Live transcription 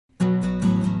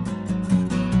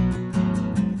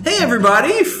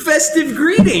everybody, festive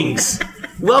greetings.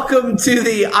 Welcome to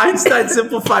the Einstein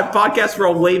Simplified podcast. We're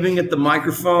all waving at the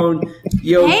microphone.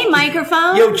 Yo, hey,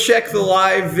 microphone. Yo, check the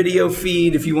live video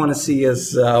feed if you want to see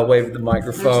us wave at the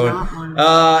microphone.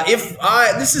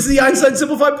 This is the Einstein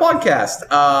Simplified podcast.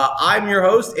 I'm your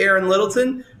host, Aaron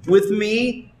Littleton. With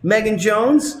me, Megan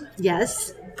Jones.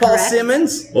 Yes. Paul correct.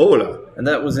 Simmons. Hola. And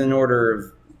that was in order of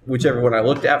whichever one I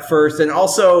looked at first. And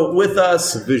also with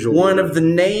us, one of the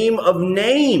name of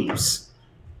names,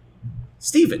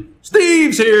 Steven.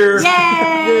 Steve's here.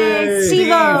 Yay,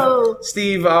 Steve-O.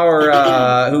 Steve,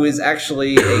 our who is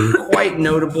actually a quite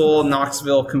notable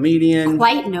Knoxville comedian.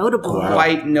 Quite notable. Wow.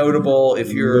 Quite notable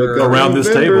if you're Around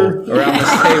this table.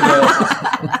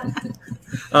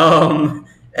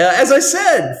 As I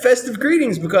said, festive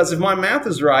greetings, because if my math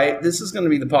is right, this is going to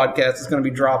be the podcast that's going to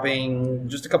be dropping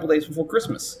just a couple days before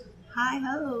Christmas.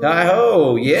 Hi-ho.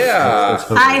 Hi-ho, yeah.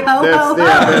 Hi-ho-ho-ho.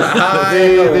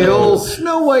 The old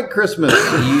Snow White Christmas.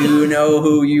 You know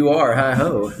who you are.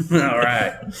 Hi-ho. All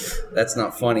right. That's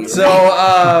not funny.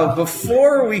 So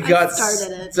before we got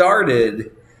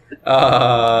started,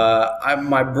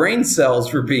 my brain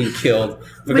cells were being killed.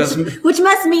 Because which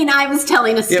must mean I was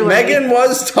telling a story. Yeah, Megan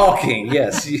was talking.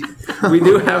 Yes, we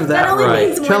do have that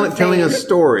right. Telling a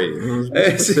story.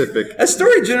 Specific. A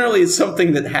story generally is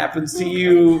something that happens to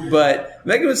you, but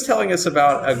Megan was telling us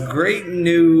about a great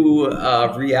new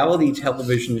reality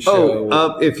television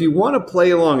show. If you want to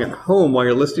play along at home while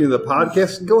you're listening to the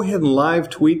podcast, go ahead and live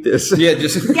tweet this. Yeah,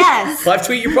 just live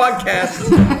tweet your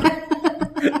podcast.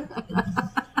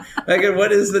 Megan,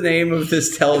 what is the name of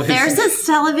this television? There's this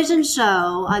televition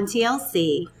show on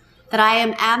TLC that I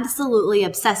am absolutely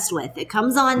obsessed with. It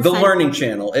comes on the Learning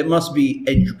Channel. It must be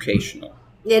educational.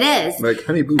 It is. Like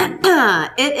Honey Boo Boo.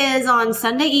 It is on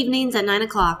Sunday evenings at 9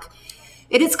 o'clock.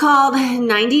 It is called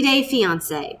 90 Day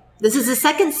Fiancé. This is the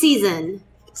second season.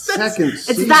 It's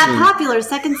that popular,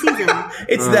 second season.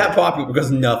 It's that popular because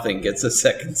nothing gets a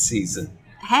second season.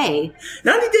 Hey.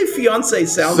 90 Day Fiancé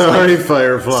sounds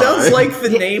Firefly. Sounds like the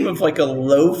name of like a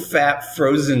low-fat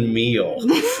frozen meal.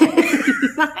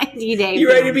 90 Day You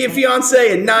ready to be a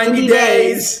fiancé in 90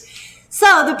 days?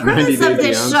 So the premise of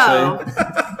this show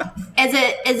is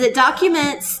it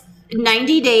documents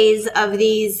 90 days of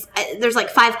these. There's like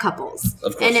 5 couples,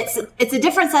 of course, and it's a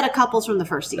different set of couples from the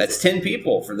first season. That's 10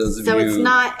 people for those of you. So it's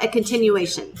not a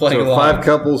continuation. So 5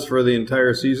 couples for the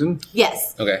entire season?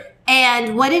 Yes. Okay.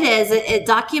 And what it is, it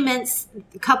documents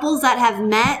couples that have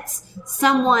met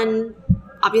someone,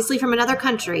 obviously from another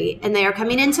country, and they are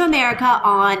coming into America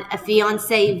on a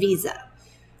fiancé visa.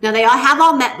 Now, they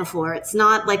all met before. It's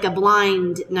not like a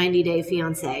blind 90-day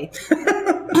fiancé.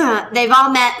 They've all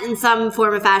met in some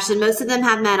form or fashion. Most of them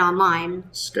have met online.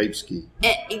 Skype ski.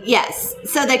 Yes.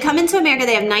 So they come into America.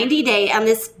 They have 90 days on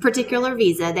this particular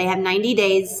visa. They have 90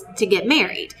 days to get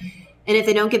married. And if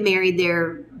they don't get married,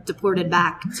 they're deported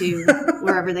back to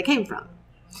wherever they came from.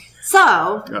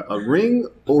 So a ring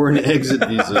or an exit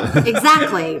visa.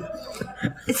 Exactly.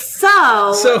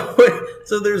 So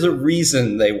there's a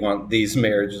reason they want these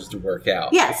marriages to work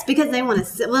out. Yes, because they want to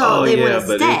stay. But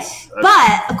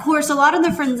of course, a lot of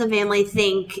their friends and family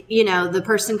think, the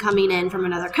person coming in from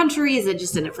another country is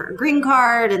just in it for a green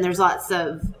card, and there's lots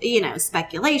of,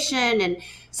 speculation, and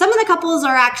some of the couples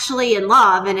are actually in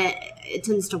love, and it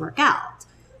tends to work out.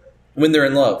 When they're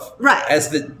in love. Right.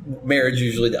 As the marriage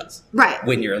usually does. Right.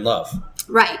 When you're in love.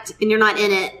 Right. And you're not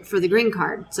in it for the green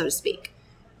card, so to speak.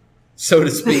 So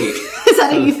to speak. Is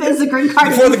that a euphemism? Green card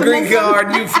Before the green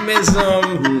card,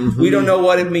 euphemism. We don't know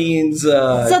what it means.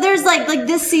 So there's like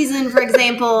this season, for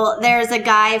example, there's a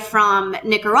guy from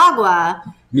Nicaragua.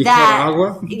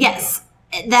 Yes.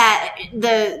 That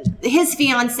his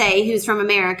fiance, who's from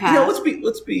America.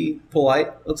 Let's be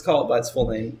polite. Let's call it by its full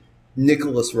name.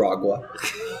 Nicholas Ragua.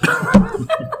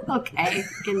 Okay,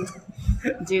 can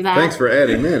do that. Thanks for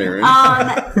adding that, Aaron.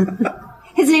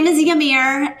 His name is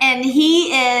Yamir, and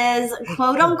he is,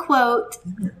 quote unquote,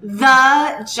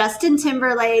 the Justin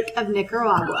Timberlake of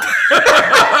Nicaragua.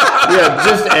 Yeah,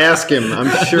 just ask him. I'm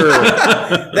sure.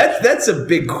 That's a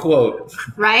big quote,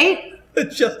 right?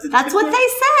 That's what they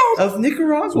said of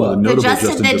Nicaragua. The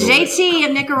JT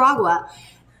of Nicaragua.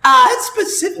 That's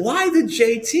specific. Why the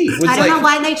JT? I don't know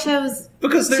why they chose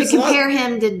to compare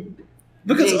him to.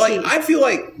 Because JT. I feel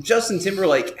like Justin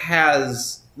Timberlake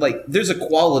has there's a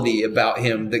quality about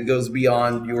him that goes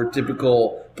beyond your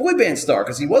typical boy band star,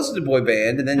 because he was in a boy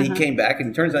band and then he came back and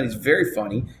it turns out he's very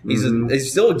funny. He's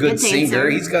still a good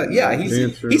singer. He's got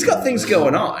things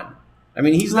going on. I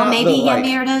mean, he's not. Maybe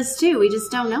Yamir does too. We just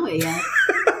don't know it yet.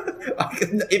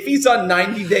 If he's on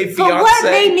 90 Day Fiancé. But what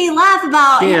made me laugh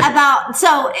about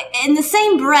so in the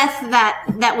same breath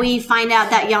that we find out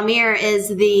that Yamir is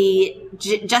the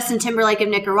Justin Timberlake of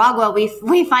Nicaragua,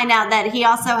 we find out that he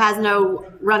also has no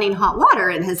running hot water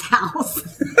in his house.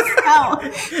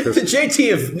 The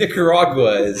JT of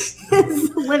Nicaragua is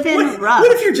living rough.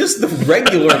 What if you're just the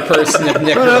regular person of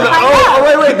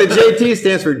Nicaragua? Wait. The JT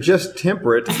stands for just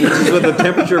temperate, which is with the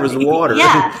temperature of his water.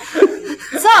 Yeah.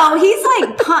 So he's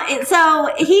like, so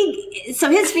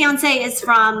his fiance is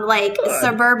from like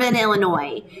suburban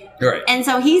Illinois, Right. and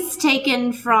so he's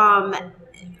taken from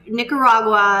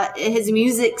Nicaragua, his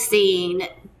music scene,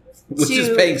 Which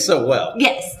is paying so well.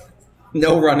 Yes.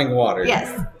 No running water.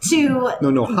 Yes, to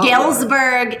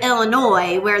Galesburg,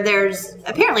 Illinois, where there's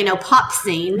apparently no pop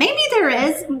scene. Maybe there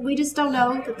is. We just don't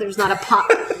know that there's not a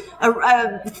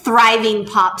thriving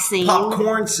pop scene.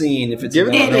 Popcorn scene, if it's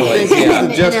Given in the Illinois.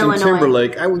 thing Justin Illinois.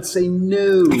 Timberlake, I would say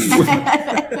no.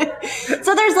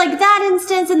 So there's like that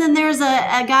instance, and then there's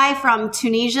a guy from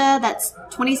Tunisia that's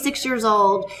 26 years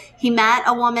old. He met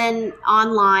a woman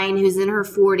online who's in her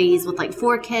 40s with like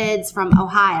 4 kids from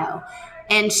Ohio.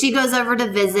 And she goes over to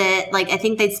visit. Like, I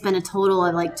think they'd spent a total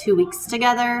of like 2 weeks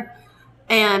together.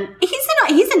 And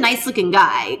he's a nice looking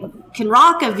guy. Can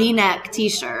rock a V-neck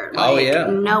t-shirt. Like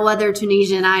no other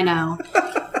Tunisian I know.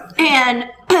 And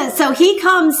so he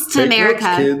comes to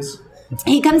America. Kids.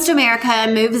 He comes to America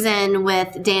and moves in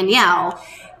with Danielle.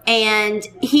 And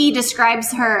he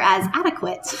describes her as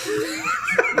adequate.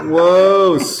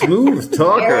 Whoa, smooth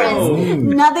talker. There is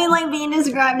nothing like being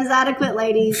described as adequate,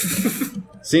 ladies.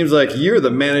 Seems like you're the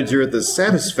manager at the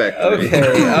Satisfactory. Okay.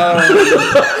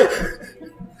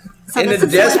 So in a this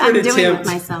is desperate what I'm doing with attempt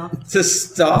myself. to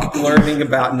stop learning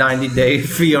about 90 Day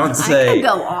Fiancé, I could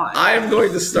go on. I am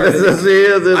going to start. I'm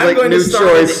like going to new start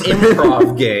choice. an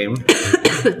improv game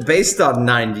based on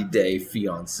 90 Day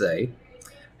Fiancé.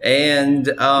 And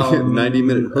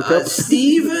 90-minute hookup.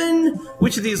 Steven,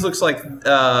 which of these looks like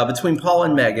between Paul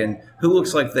and Megan, who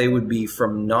looks like they would be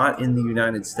from not in the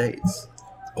United States?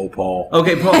 Oh, Paul.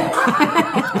 Okay, Paul.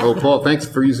 Oh, Paul, thanks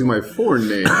for using my foreign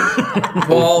name.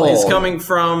 Paul is coming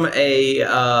from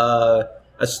a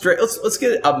straight. Let's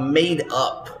get a made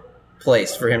up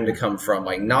place for him to come from,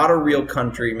 like not a real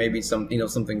country. Maybe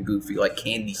something goofy like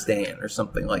Candy Stan or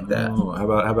something like that. Oh, how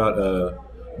about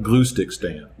Glue Stick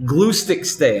Stan? Glue Stick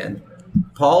Stan.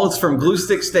 Paul is from Glue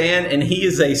Stick Stan, and he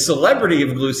is a celebrity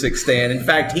of Glue Stick Stan. In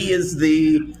fact, he is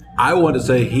the. I want to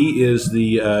say he is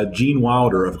the Gene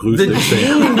Wilder of Glue Stick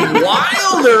Stan. Gene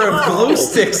Wilder of Glue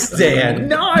Stick Stan.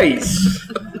 Nice.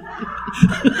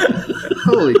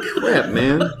 Holy crap,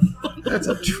 man!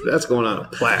 That's going on a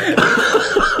plaque.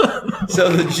 So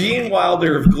the Gene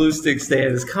Wilder of Glue Stick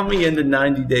Stan is coming into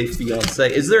 90 Day Fiancé.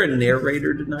 Is there a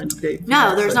narrator to 90 Day Fiancé?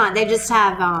 No, there's not. They just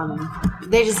have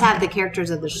the characters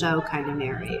of the show kind of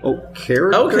narrate. Oh,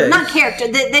 character? Okay. Not character.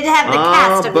 They have the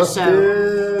cast of the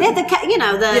show. They have the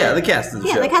the cast of the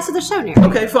show. the cast of the show narrate.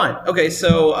 Okay, fine. Okay,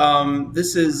 so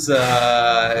this is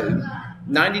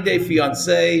 90 Day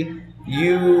Fiancé.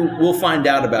 You will find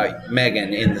out about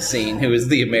Megan in the scene, who is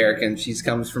the American. She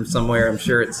comes from somewhere. I'm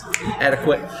sure it's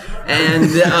adequate. And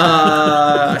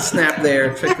snap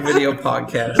there. Check the video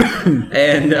podcast.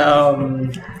 And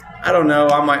I don't know.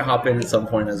 I might hop in at some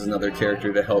point as another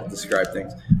character to help describe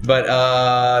things. But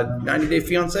 90 Day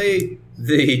Fiancé,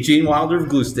 the Gene Wilder of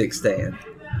Glue Stick Stan.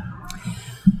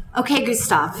 Okay,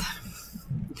 Gustav.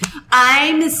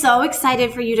 I'm so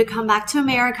excited for you to come back to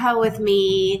America with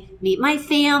me, meet my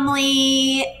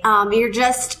family. You're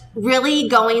just really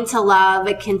going to love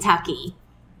Kentucky.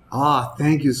 Ah,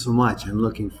 thank you so much. I'm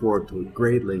looking forward to it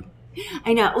greatly.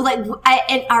 I know. Like,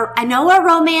 I know our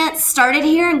romance started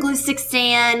here in Glue Stick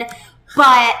Stan,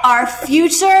 but our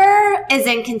future is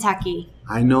in Kentucky.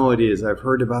 I know it is. I've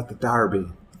heard about the Derby.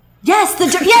 Yes,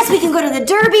 yes, we can go to the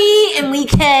Derby, and we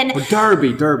can. Oh,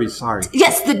 Derby. Sorry.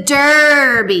 Yes, the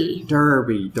Derby.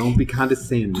 Derby. Don't be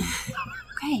condescending.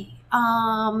 Okay.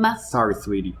 Sorry,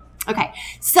 sweetie. Okay.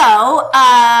 So,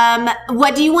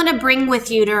 what do you want to bring with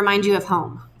you to remind you of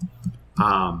home?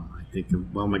 I think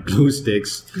my glue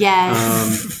sticks.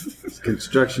 Yes.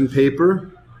 Construction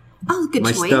paper. Oh, good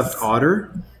my choice. My stuffed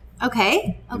otter.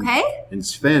 Okay. And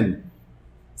Sven.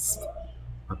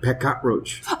 A pet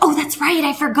cockroach. Oh, that's right.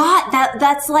 I forgot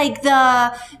that's like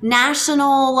the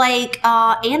national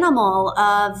animal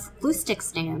of Glue Stick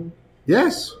Stan.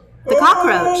 Yes. The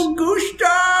cockroach. Oh,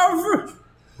 Gustav!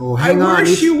 Oh, hang on.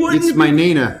 It's my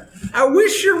Nina. I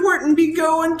wish you wouldn't be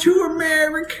going to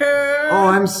America. Oh,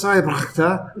 I'm sorry,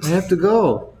 Bracha. I have to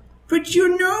go. But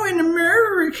you know in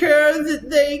America that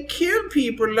they kill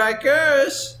people like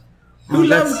us who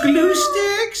love glue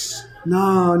sticks.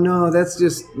 No, that's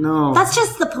just no. That's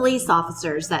just the police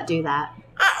officers that do that.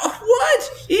 What?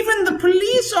 Even the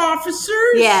police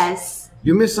officers? Yes.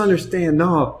 You misunderstand.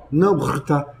 No,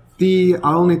 Bertha. They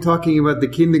are only talking about the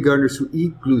kindergartners who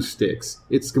eat glue sticks.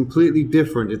 It's completely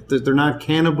different. They're not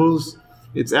cannibals.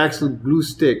 It's actually glue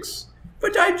sticks.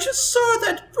 But I just saw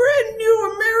that brand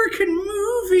new American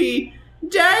movie,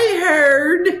 Die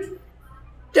Hard.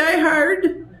 Die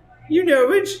Hard. You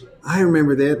know it. I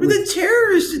remember that. With a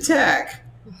terrorist attack.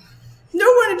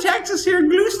 No one attacks us here in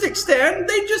Glue Stick Stand.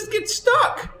 They just get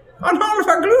stuck on all of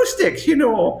our glue sticks, you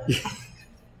know.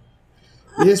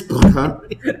 Yes, Bertha.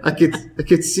 I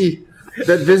could see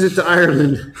that visit to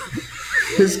Ireland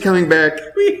is coming back.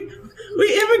 We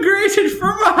immigrated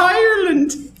from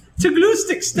Ireland to Glue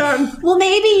Stick Stand. Well,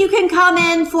 maybe you can come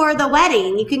in for the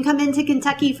wedding. You can come into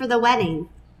Kentucky for the wedding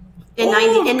in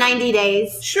 90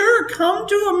 days. Sure, come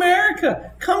to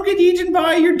America. Come get eaten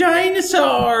by your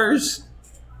dinosaurs.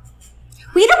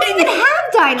 We don't even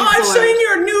have dinosaurs. I've seen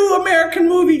your new American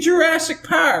movie, Jurassic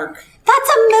Park. That's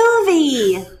a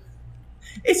movie.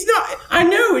 It's not. I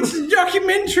know, it's a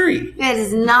documentary. It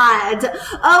is not.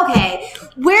 Okay,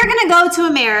 we're going to go to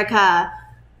America.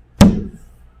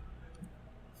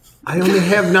 I only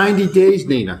have 90 days,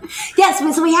 Nina. Yes,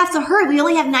 so we have to hurry. We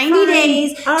only have 90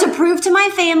 days to prove to my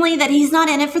family that he's not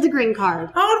in it for the green card.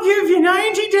 I'll give you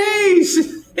 90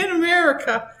 days in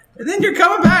America, and then you're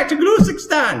coming back to Glue Stick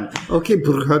Stand. Okay,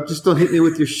 Bertha, just don't hit me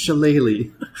with your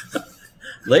shillelagh.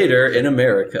 Later in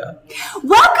America.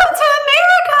 Welcome to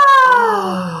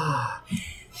America!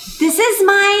 This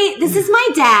is my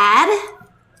dad.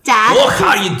 Dad. Look,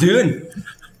 how you doing?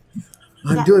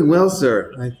 I'm doing well,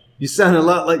 sir. You sound a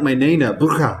lot like my Nana,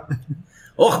 Bertha.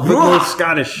 Oh, But bro. more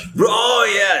Scottish. Oh,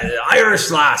 yeah,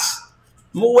 Irish lass.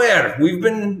 I'm aware. We've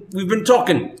been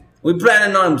talking. We're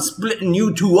planning on splitting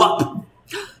you two up.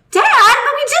 Dad,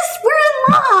 but we're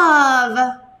in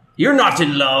love. You're not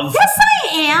in love. Yes, I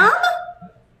am.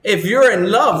 If you're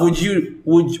in love,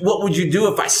 what would you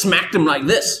do if I smacked him like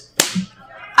this?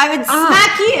 I would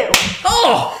smack you.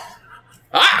 Oh!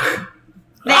 Ah!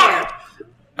 There. Ah!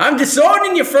 I'm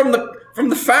disowning you from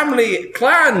the family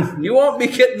clan. You won't be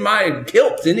getting my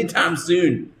guilt anytime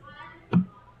soon.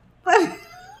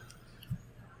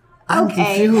 I'm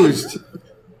Okay. confused.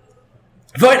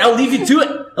 Fine, I'll leave you to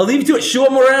it. Show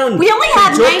him around. We only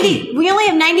have Kentucky.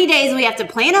 90 days. We have to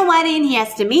plan a wedding. He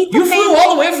has to meet the You family. flew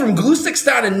all the way from Glue Stick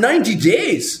Stand in 90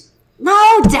 days.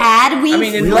 No, Dad. I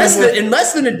mean, in less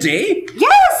than a day.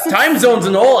 Yes. Time zones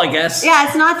and all, I guess. Yeah,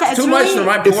 it's not that. Too much for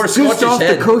my poor It's just Scottish off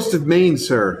head. the coast of Maine,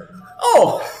 sir.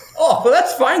 Oh, well,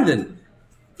 that's fine then.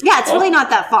 Yeah, it's really not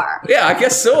that far. Yeah, I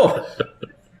guess so. It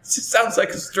just sounds like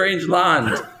a strange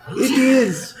land. It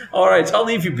is. All right, I'll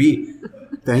leave you be.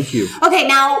 Thank you. Okay,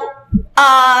 now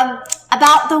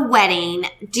about the wedding.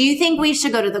 Do you think we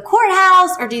should go to the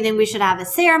courthouse, or do you think we should have a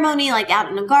ceremony like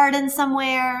out in a garden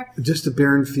somewhere? Just a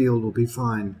barren field will be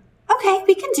fine. Okay,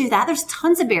 we can do that. There's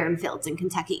tons of barren fields in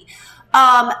Kentucky.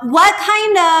 What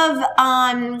kind of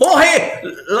Oh, hey,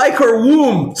 like her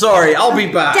womb. Sorry, I'll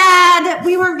be back. Dad,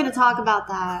 we weren't going to talk about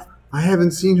that. I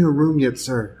haven't seen her room yet,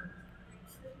 sir.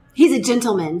 He's a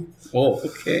gentleman. Oh,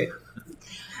 okay.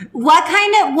 What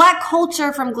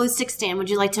culture from Glue Stick Stand would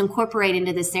you like to incorporate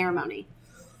into this ceremony?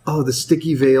 Oh, the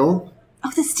sticky veil.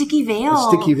 Oh, the sticky veil.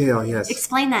 The sticky veil, yes.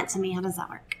 Explain that to me. How does that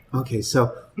work? Okay,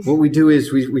 so what we do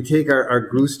is we take our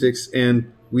glue sticks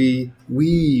and we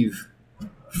weave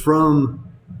from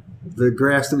the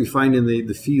grass that we find in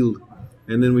the field,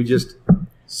 and then we just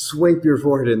swipe your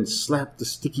forehead and slap the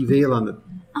sticky veil on it.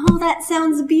 Oh, that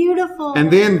sounds beautiful. And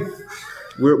then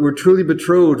we're truly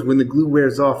betrothed when the glue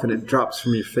wears off and it drops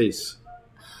from your face.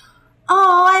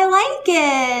 Oh, I like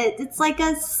it. It's like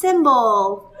a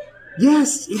symbol.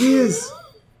 Yes, it is.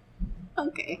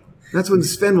 Okay. That's when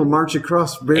Sven will march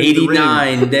across bearing the ring.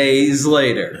 89 days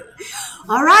later.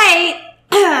 All right.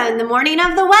 In the morning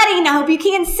of the wedding, I hope you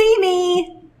can't see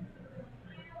me.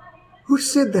 Who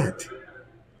said that?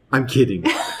 I'm kidding.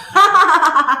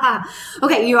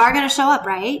 Okay, you are going to show up,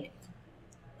 right?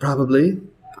 Probably.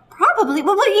 Probably.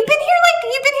 Well, you've been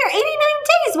here 89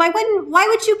 days. Why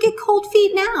would you get cold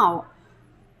feet now?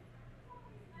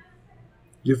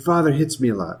 Your father hits me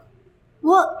a lot.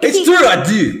 Well, It's true, I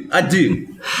do.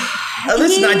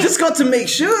 Listen, I just got to make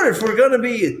sure if we're going to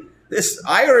be this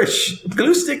Irish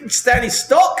glue stick standing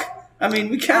stock. I mean,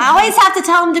 we can't. I always have to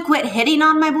tell him to quit hitting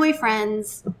on my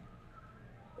boyfriends.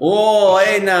 Oh,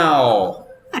 hey now.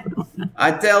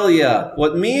 I tell ya,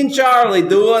 what me and Charlie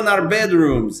do in our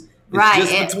bedrooms is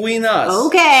just between us.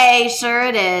 Okay, sure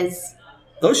it is.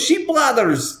 Those sheep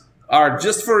bladders are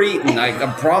just for eating.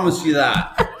 I promise you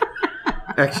that.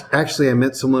 Actually, I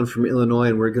met someone from Illinois,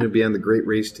 and we're going to be on the Great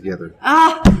Race together.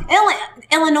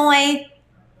 Illinois.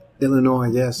 Illinois,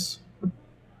 yes.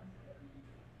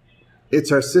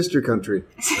 It's our sister country.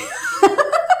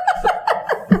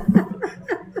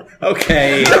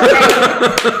 Okay.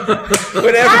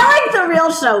 Whatever. I like the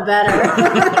real show better.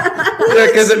 Yeah,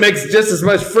 because it makes just as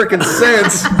much freaking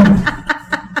sense.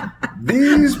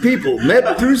 These people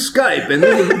met through Skype, and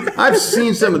I've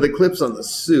seen some of the clips on the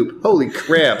soup. Holy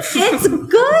crap. It's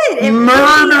good.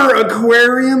 Murder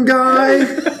aquarium guy?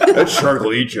 That shark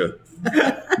will eat you.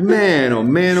 Man, oh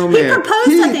man, oh man. He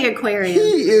proposed at the aquarium.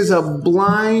 He is a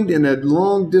blind and a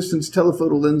long-distance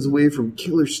telephoto lens away from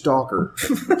killer stalker.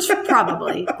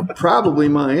 Probably. Probably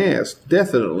my ass.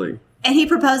 Definitely. And he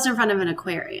proposed in front of an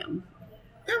aquarium.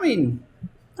 I mean,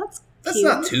 That's that's cute.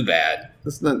 not too bad.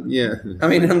 That's not, yeah. I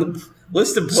mean, on the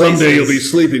list of places... Someday you'll be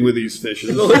sleeping with these fishes.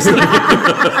 On the list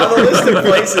of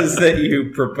places that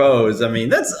you propose, I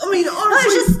mean, honestly,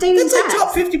 just stating that's like facts.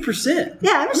 top 50%.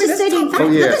 Yeah, I was just stating facts. Oh,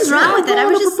 yeah. Nothing's wrong with it. I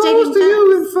was just propose stating to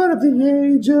you facts. in front of the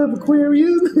age of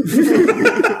aquarium.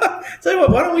 Tell you what,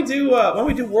 why don't we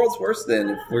do World's Worst then?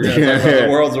 If we're going to talk about the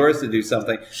World's Worst to do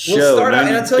something, we'll Show, start out,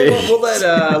 and I'll tell you what,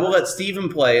 90 we'll let Steven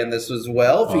play in this as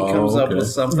well if he comes up with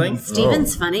something.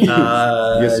 Steven's funny.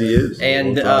 Yes, he is.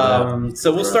 And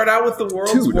so we'll start out with the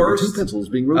World's Two Worst. pencils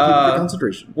being rotated for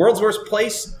concentration. World's Worst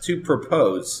place to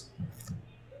propose.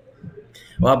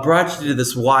 Well, I brought you to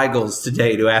this Weigels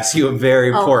today to ask you a very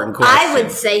important question. I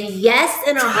would say yes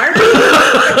in a heartbeat.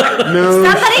 No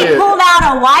Somebody shit. pulled out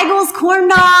a Weigels corn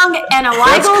dog and a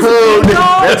That's Weigels code. bagel.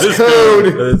 That's code.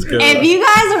 That's good. If you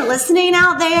guys are listening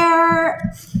out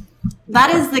there,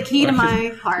 that is the key to my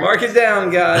heart. Mark it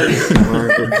down, guys.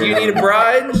 Do you need a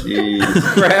bride? Jeez.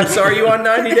 Perhaps are you on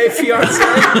 90 Day Fiancé?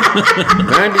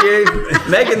 98.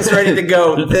 Megan's ready to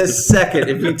go this second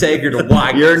if you take her to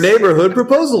Weigels. Your neighborhood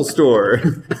proposal store.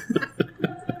 Which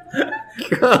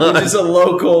is a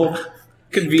local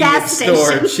convenience Gas store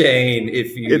station. chain.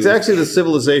 If you, It's actually the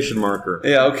civilization marker.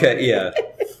 yeah, okay, yeah.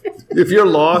 If you're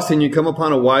lost and you come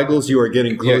upon a Weigels, you are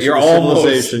getting closer you're to almost-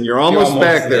 civilization. You're almost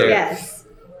back there. Yes.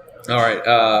 All right.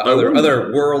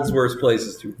 Other world's worst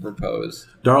places to propose.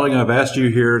 Darling, I've asked you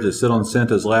here to sit on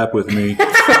Santa's lap with me.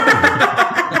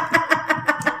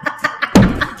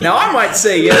 Now I might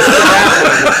say yes to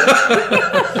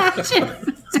that one.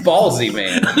 It's ballsy,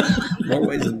 man. More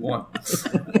ways than one.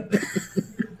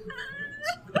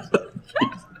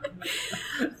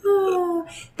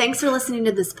 Thanks for listening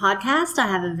to this podcast. I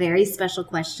have a very special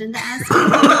question to ask you.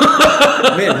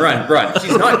 Man, run.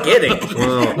 She's not kidding.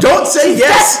 Don't say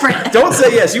yes. desperate. Don't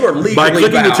say yes. You are legally By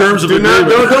clicking the bound. terms of Do not,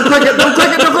 agreement. don't click it. Don't click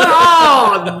it. Don't click it.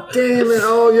 Oh, damn it.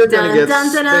 Oh, you're going to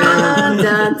Dun, get dun, dun,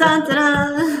 dun, dun, dun,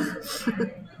 dun.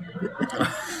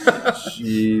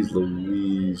 Jeez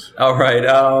Louise. All right.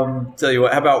 Tell you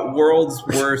what. How about world's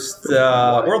worst?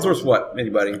 World's worst what?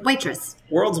 Anybody? Waitress,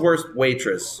 World's worst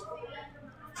waitress.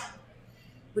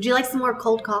 would you like some more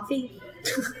cold coffee?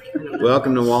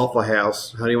 Welcome to Waffle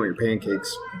House. How do you want your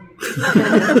pancakes?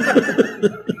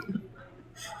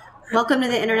 Welcome to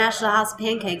the International House of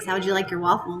Pancakes. How would you like your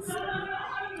waffles?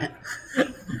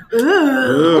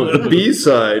 Oh, the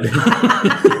B-side.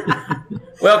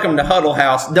 Welcome to Huddle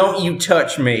House. Don't you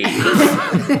touch me.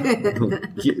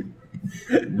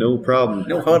 No problem.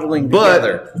 No huddling But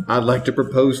together. I'd like to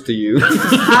propose to you.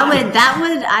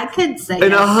 I could say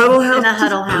In yes. a huddle house? In a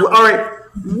huddle house. All right.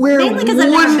 Where Mainly 'cause I've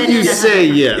never wouldn't been you in a say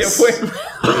Yeah, yes? Wouldn't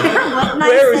I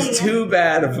where say is yes? too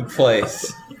bad of a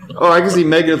place? Oh, I can see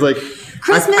Megan's like,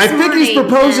 Christmas I think he's morning,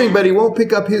 proposing, yeah. but he won't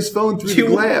pick up his phone through the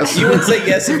glass. You would say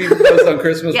yes if you proposed on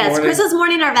Christmas Yes, morning? Christmas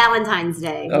morning or Valentine's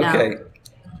Day. Okay. No.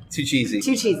 Too cheesy.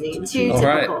 Too cheesy. Too All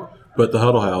right. typical. But the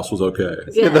Huddle House was okay.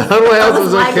 Yeah. The huddle house That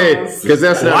is okay Weigels. because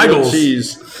that's not real Weigels.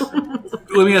 cheese.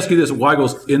 Let me ask you this: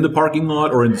 Weigels in the parking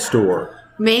lot or in the store?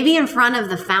 Maybe in front of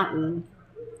the fountain.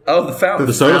 Oh, the fountain.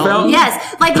 The soda fountain?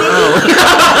 Yes, like maybe.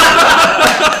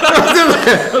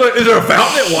 Is there a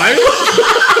fountain at Weigels?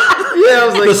 Yeah, I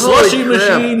was like, The slushy holy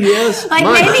crap. machine, yes. Like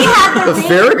My- maybe have the The ring,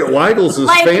 Farragut Weigels is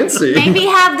like fancy. maybe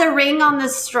have the ring on the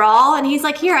straw, and he's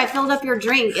like, "Here, I filled up your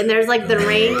drink," and there's like the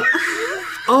ring.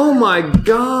 Oh my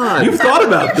God. You've thought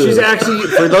about this. She's actually,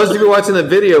 for those of you watching the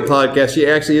video podcast, she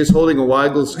actually is holding a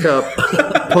Weigel's cup.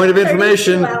 Point of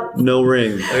information, no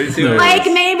ring. No. Like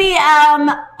maybe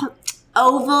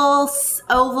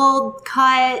oval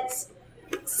cut,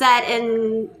 set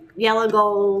in yellow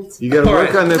gold. You got to All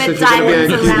work right. on this With if you're going to be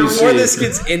diamonds on around Before QVC. this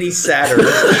gets any sadder,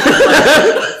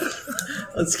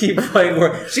 let's keep playing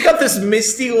more. She got this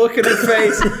misty look in her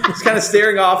face. She's kind of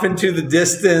staring off into the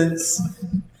distance.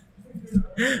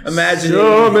 Imagine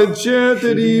Some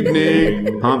enchanted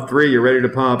evening. Pump 3, you're ready to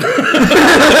pump.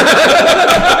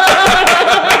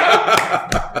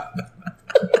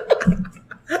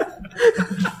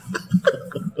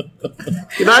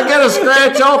 Can I get a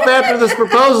scratch off after this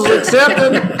proposal's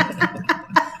accepted?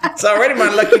 it's already my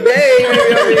lucky day.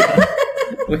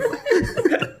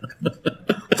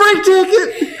 Free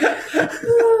ticket!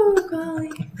 Oh, golly.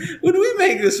 Would we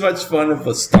make this much fun of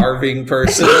a starving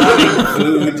person wanting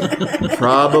food?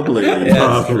 Probably.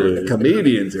 Probably.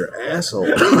 Comedians are assholes.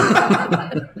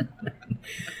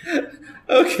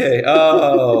 Okay.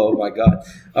 Oh my God.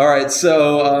 All right.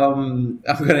 So I'm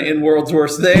going to end World's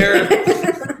Worst there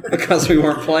because we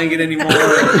weren't playing it anymore.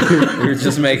 We were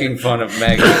just making fun of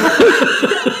Megan.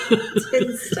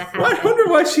 Tends to happen. I wonder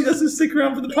why she doesn't stick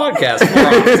around for the podcast more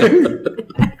often.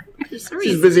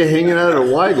 She's busy hanging out at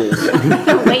Weigel's.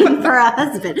 Waiting for a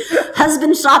husband.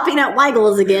 Husband shopping at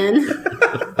Weigel's again.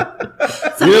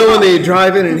 You know, when they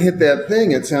drive in and hit that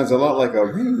thing, it sounds a lot like a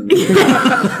ring.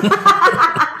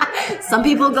 Some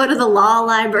people go to the law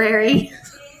library.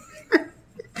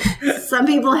 Some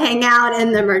people hang out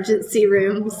in the emergency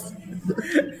rooms.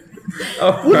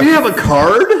 Well, do you have a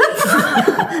card?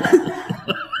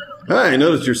 I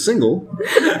noticed you're single.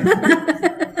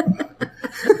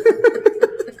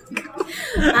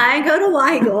 I go to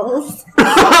Weigel's.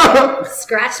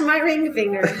 Scratch my ring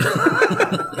finger.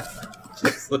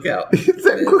 Look out.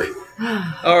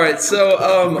 All right.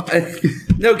 So,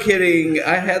 no kidding.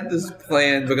 I had this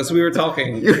plan because we were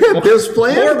talking. This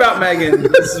plan? More about Megan.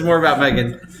 This is more about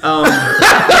Megan.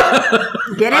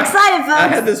 Get excited, folks. I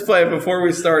had this plan before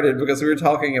we started because we were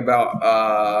talking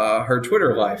about her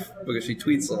Twitter life because she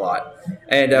tweets a lot,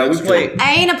 and we play.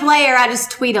 I ain't a player. I just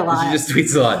tweet a lot. She just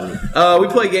tweets a lot. We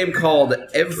play a game called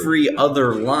Every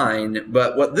Other Line,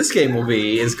 but what this game will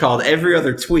be is called Every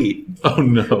Other Tweet. Oh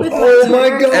no! Oh my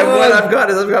God! And what I've got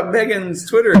is I've got Megan's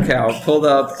Twitter account pulled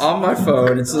up on my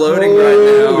phone. It's loading right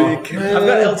now. Holy cow. I've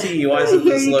got LTE. Why isn't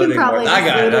this You can loading? probably I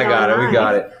got it. just I got it. read it We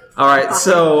got it. All right.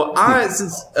 So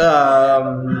since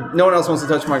no one else wants to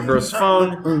touch my gross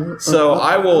phone, so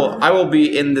I will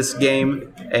be in this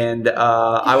game, and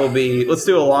I will be. Let's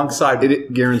do it alongside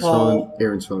Aaron's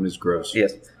phone is gross.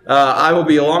 Yes. I will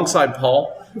be alongside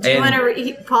Paul. Do you want to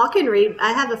read? Paul can read.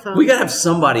 I have a phone. We gotta have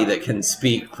somebody that can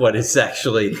speak what is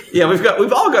actually. Yeah,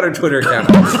 we've all got our Twitter account.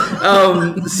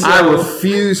 So, I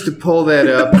refuse to pull that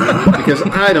up because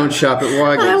I don't shop at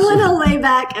Weigel's. I want to lay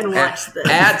back and watch this.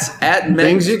 at Meg,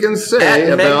 Things you can say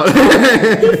at about.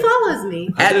 He follows me.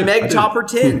 at Meg Topper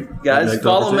 10, guys. Meg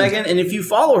Follow Topper 10. Megan, and if you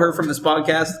follow her from this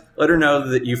podcast, let her know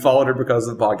that you followed her because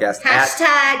of the podcast.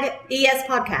 Hashtag ES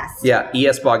Podcast.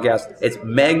 ES Podcast. It's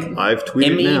Meg. I've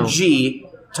tweeted now. MEG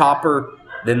Topper,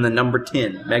 then the number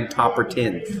 10. Meg Topper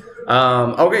 10.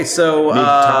 Okay, so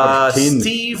Topper 10.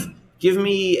 Steve, give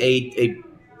me a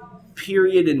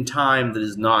period in time that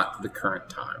is not the current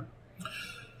time.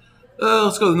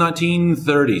 Let's go to the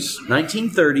 1930s.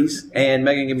 1930s, and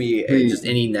Megan, give me just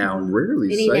any noun.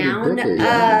 Rarely Any cited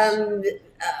noun? decade.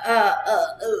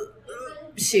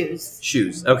 Shoes.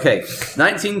 Shoes. Okay.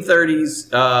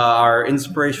 1930s, our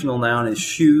inspirational noun is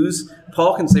shoes.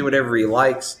 Paul can say whatever he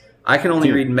likes. I can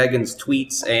only read Megan's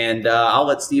tweets, and I'll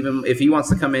let Steven, if he wants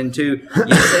to come in too,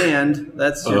 you sand.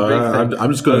 That's your big thing.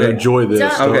 I'm just going to enjoy this.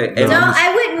 I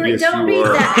wouldn't read. Yes, Don't you read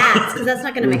are. the ads because that's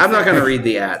not going to make I'm sense. not going to read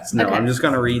the ads. No, Okay. I'm just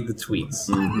going to read the tweets.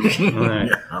 All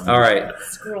right. All right.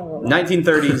 Scroll.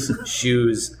 1930s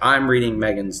shoes. I'm reading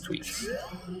Megan's tweets.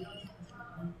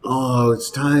 Oh,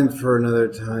 it's time for another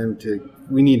time to.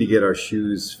 We need to get our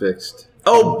shoes fixed.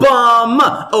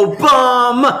 Obama!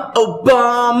 Obama!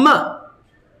 Obama!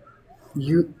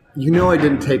 You know I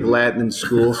didn't take Latin in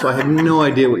school, so I have no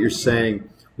idea what you're saying.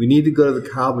 We need to go to the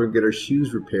cobbler and get our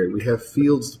shoes repaired. We have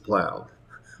fields to plow.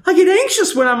 I get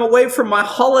anxious when I'm away from my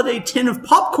holiday tin of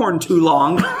popcorn too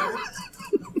long.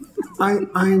 I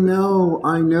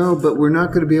know, but we're not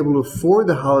going to be able to afford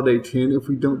the holiday tin if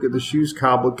we don't get the shoes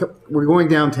cobbled. We're going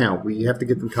downtown. We have to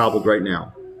get them cobbled right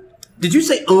now. Did you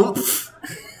say oomph?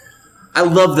 I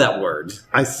love that word.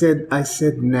 I said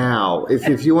now.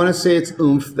 If you want to say it's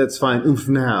oomph, that's fine. Oomph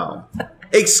now.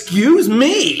 Excuse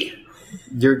me.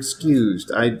 You're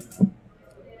excused. I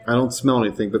don't smell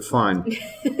anything, but fine.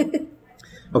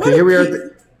 Okay, here we are.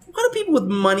 Why do people with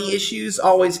money issues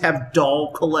always have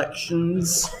doll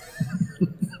collections?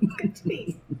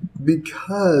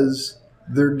 Because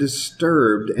they're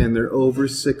disturbed and they're over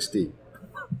 60.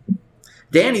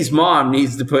 Danny's mom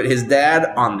needs to put his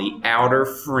dad on the outer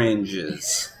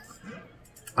fringes.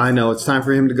 I know, it's time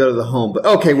for him to go to the home. But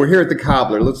okay, we're here at the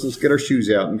cobbler. Let's get our shoes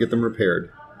out and get them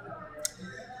repaired.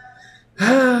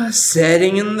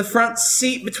 Sitting in the front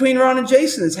seat between Ron and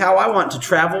Jason is how I want to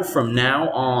travel from now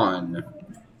on.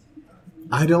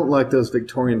 I don't like those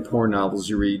Victorian porn novels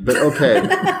you read, but okay.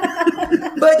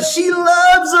 But she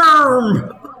loves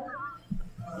him!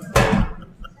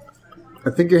 I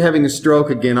think you're having a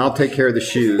stroke again. I'll take care of the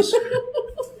shoes.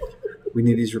 We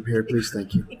need these repaired, please.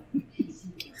 Thank you.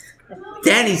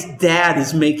 Danny's dad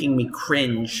is making me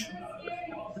cringe.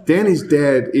 Danny's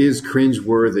dad is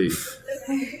cringeworthy.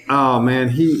 Oh, man.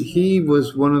 He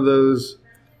was one of those...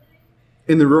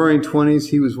 In the Roaring 20s,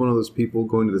 he was one of those people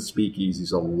going to the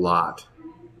speakeasies a lot.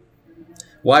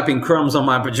 Wiping crumbs on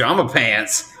my pajama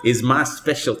pants is my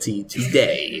specialty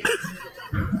today.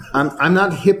 I'm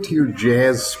not hip to your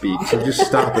jazz speak, so just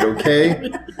stop it,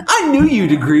 okay? I knew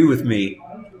you'd agree with me.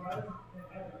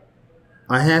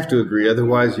 I have to agree,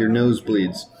 otherwise your nose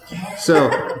bleeds. So,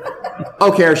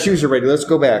 okay, our shoes are ready. Let's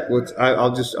go back.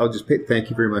 I'll just pick. Thank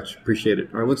you very much. Appreciate it.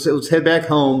 All right, let's head back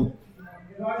home.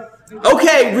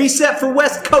 Okay, reset for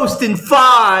West Coast in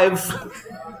 5.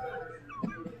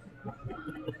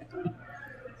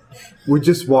 We're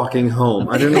just walking home.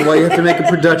 I don't know why you have to make a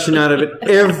production out of it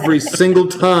every single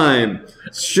time.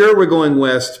 Sure, we're going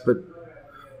west, but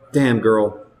damn,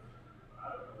 girl.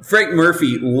 Frank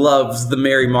Murphy loves the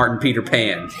Mary Martin Peter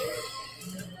Pan.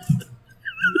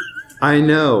 I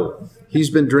know.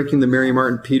 He's been drinking the Mary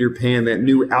Martin Peter Pan, that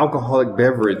new alcoholic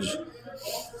beverage,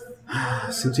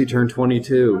 since he turned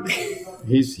 22.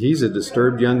 He's a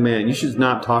disturbed young man. You should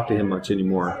not talk to him much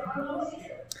anymore.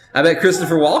 I bet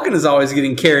Christopher Walken is always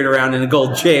getting carried around in a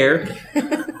gold chair.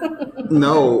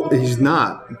 No, he's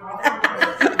not.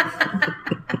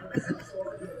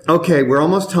 Okay, we're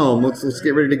almost home. Let's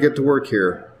get ready to get to work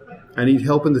here. I need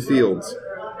help in the fields.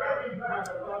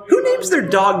 Who names their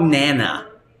dog Nana?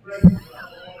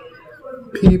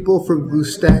 People from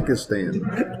Glustakistan.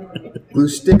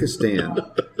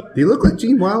 Glustikistan. They look like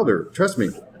Gene Wilder. Trust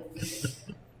me.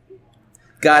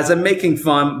 Guys, I'm making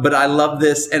fun, but I love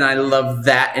this and I love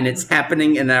that, and it's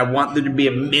happening, and I want there to be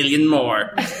a million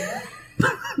more.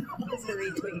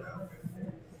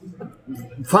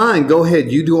 Fine, go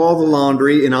ahead. You do all the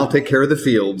laundry, and I'll take care of the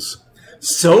fields.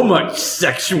 So much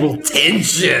sexual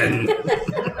tension.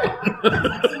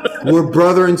 We're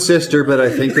brother and sister, but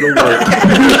I think it'll work.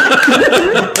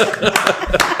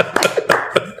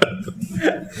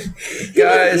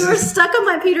 Guys, You were stuck on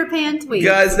my Peter Pan tweet.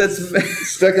 guys, that's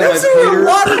Stuck on that's my a Peter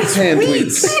lot of Pan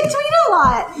tweets. I tweet a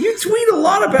lot. You tweet a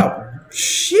lot about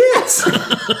shit.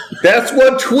 That's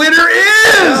what Twitter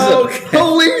is! Okay.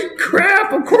 Holy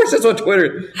crap! Of course that's what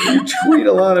Twitter is. You tweet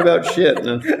a lot about shit.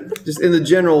 No, just in the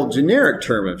generic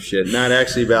term of shit, not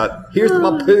actually about, here's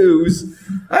my poos.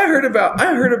 I heard about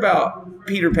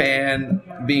Peter Pan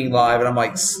being live, and I'm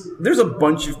like, there's a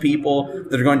bunch of people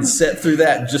that are going to sit through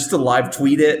that just to live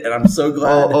tweet it, and I'm so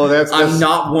glad I'm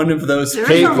not one of those There's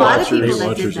hate a lot of watchers. people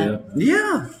that did that.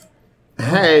 Yeah.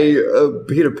 Hey,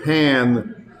 Peter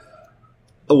Pan,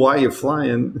 why are you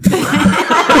flying?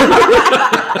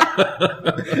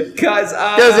 Guys,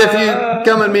 Because if you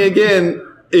come at me again,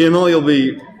 Emil, you'll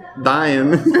be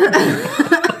dying.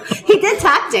 He did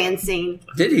tap dancing.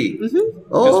 did he?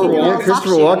 Oh, yeah, Walken.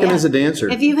 Christopher Walken Yeah. is a dancer.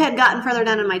 If you had gotten further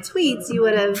down in my tweets, you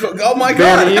would have. Oh my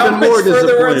God! Been How even much more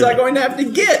further was disappointed. I going to have to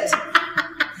get?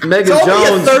 Megan It's only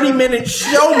Jones. a 30-minute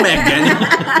show, Megan.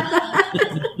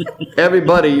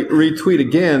 Everybody retweet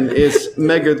again. It's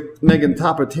Megan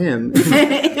top of 10.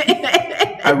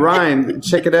 I rhymed.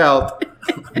 Check it out.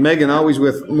 Megan always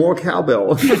with more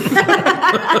cowbell.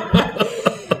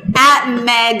 At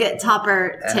Meg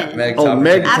Topper 10. Meg Oh, Topper.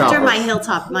 Meg After Topper. my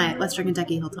my Western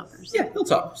Kentucky Hilltoppers. Yeah,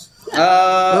 Hilltoppers.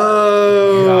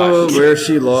 Oh, Gosh. where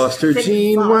she lost her Big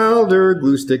Gene fuck. Wilder,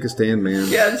 glue stick a stand man.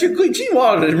 Yeah, Gene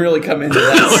Wilder didn't really come into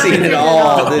that scene at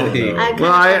all, did he?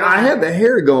 Well, I had the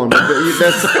hair going, but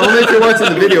that's only if you're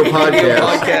watching the video Video podcast.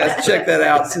 podcast. Check that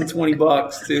out. Send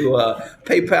 $20 to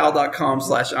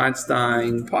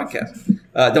paypal.com/Einstein podcast.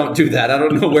 Don't do that. I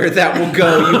don't know where that will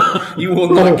go. You will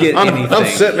not get anything. I'm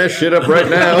setting that shit up right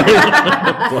now.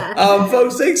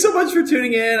 Folks, thanks so much for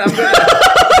tuning in. I'm gonna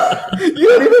You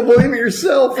don't even believe it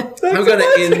yourself. I'm gonna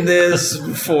end this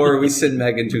before we send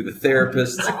Megan to the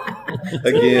therapist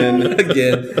Again.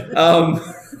 again.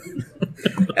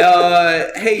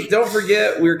 Hey, don't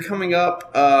forget, we're coming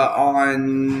up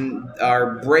on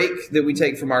our break that we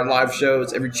take from our live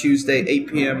shows every Tuesday at 8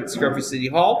 p.m. at Scruffy City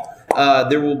Hall.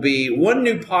 There will be one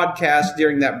new podcast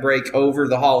during that break over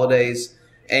the holidays,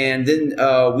 and then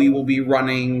we will be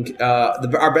running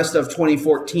our Best of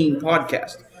 2014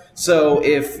 podcast. So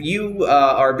if you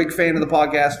are a big fan of the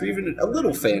podcast, or even a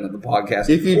little fan of the podcast,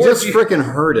 If you just freaking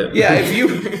heard it. yeah,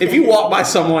 if you walk by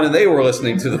someone and they were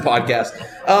listening to the podcast,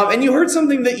 and you heard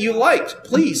something that you liked,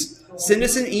 please send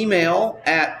us an email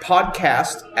at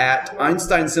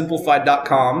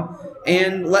podcast@einsteinsimplified.com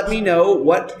and let me know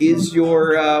what is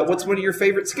your what's one of your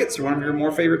favorite skits or one of your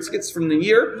more favorite skits from the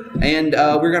year. And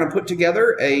we're going to put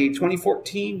together a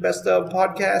 2014 best of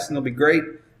podcast, and it'll be great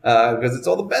because it's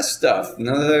all the best stuff,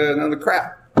 none of the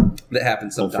crap that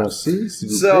happens sometimes.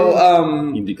 So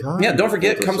yeah, don't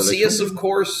forget, come see us, of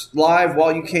course, live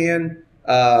while you can.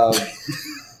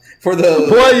 For the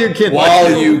While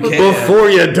you can. Before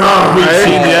you die. We've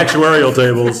seen the actuarial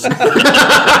tables.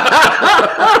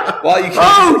 While you can.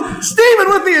 Oh, Steven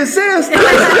with the assist.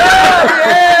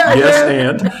 Yes,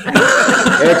 and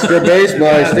Extra base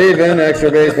by Steven. Extra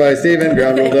base by Steven.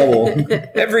 Ground rule double.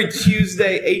 Every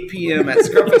Tuesday, 8 p.m. at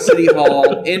Scruffy City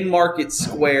Hall in Market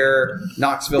Square,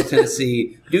 Knoxville,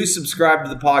 Tennessee. Do subscribe to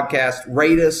the podcast.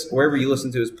 Rate us wherever you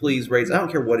listen to us. Please rate us. I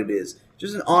don't care what it is.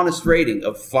 Just an honest rating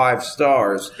of 5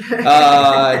 stars.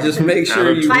 Just make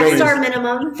sure you 5-star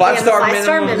minimum. 5-star minimum.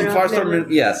 5-star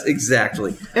minimum. Yes,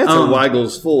 exactly. That's a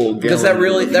Weigel's full. Because that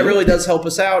really does help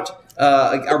us out.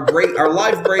 Our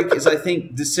live break is, I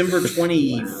think, December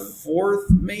 24th,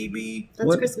 maybe.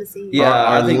 That's Christmas Eve. Yeah,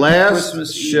 our I think last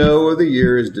Christmas show of the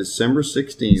year is December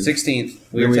 16th. 16th.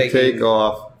 We take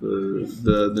off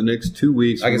the next 2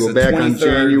 weeks. I guess We'll the go back on 23rd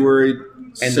January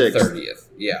 6th. and the 30th.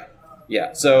 Yeah.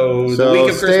 So the So week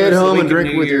of stay Christmas, at the home week and of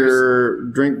drink New with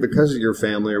Year's. drink because of your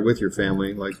family or with your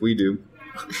family, like we do,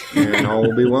 and all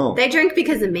will be well. They drink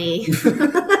because of me.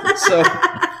 So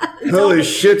Holy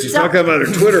shit! She's talking about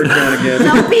her Twitter account again.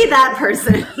 Don't be that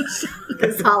person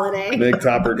this holiday. Meg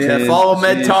Topper 10. yeah, follow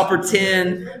Med Topper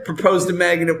 10. Propose to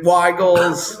Megan at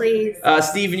Weigel's. Please.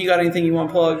 Steven, you got anything you want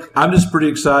to plug? I'm just pretty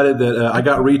excited that I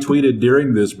got retweeted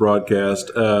during this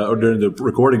broadcast or during the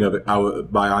recording of it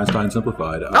by Einstein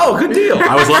Simplified. Oh, good deal.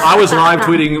 I was live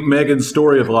tweeting Megan's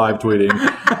story of live tweeting,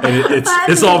 and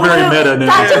it's all very meta now.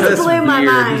 That that's just blew my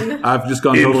weird. mind. I've just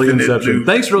gone totally Inception.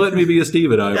 Thanks for letting me be a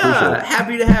Steven. I appreciate it.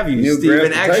 Happy to have you, Neil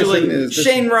Steven. deGrasse Actually, Tyson is just-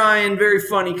 Shane Ryan, very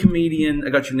funny comedian. I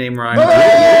got your name, Ryan. Oh,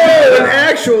 an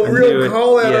actual I knew real it.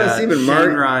 call out Yeah, on Stephen Shane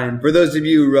Mark. Ryan. For those of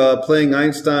you playing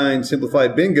Einstein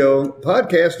Simplified Bingo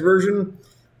podcast version,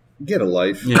 get a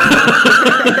life.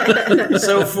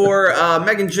 So for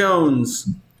Megan Jones,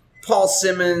 Paul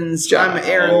Simmons, I'm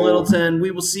Aaron Littleton.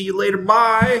 We will see you later.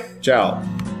 Bye. Ciao.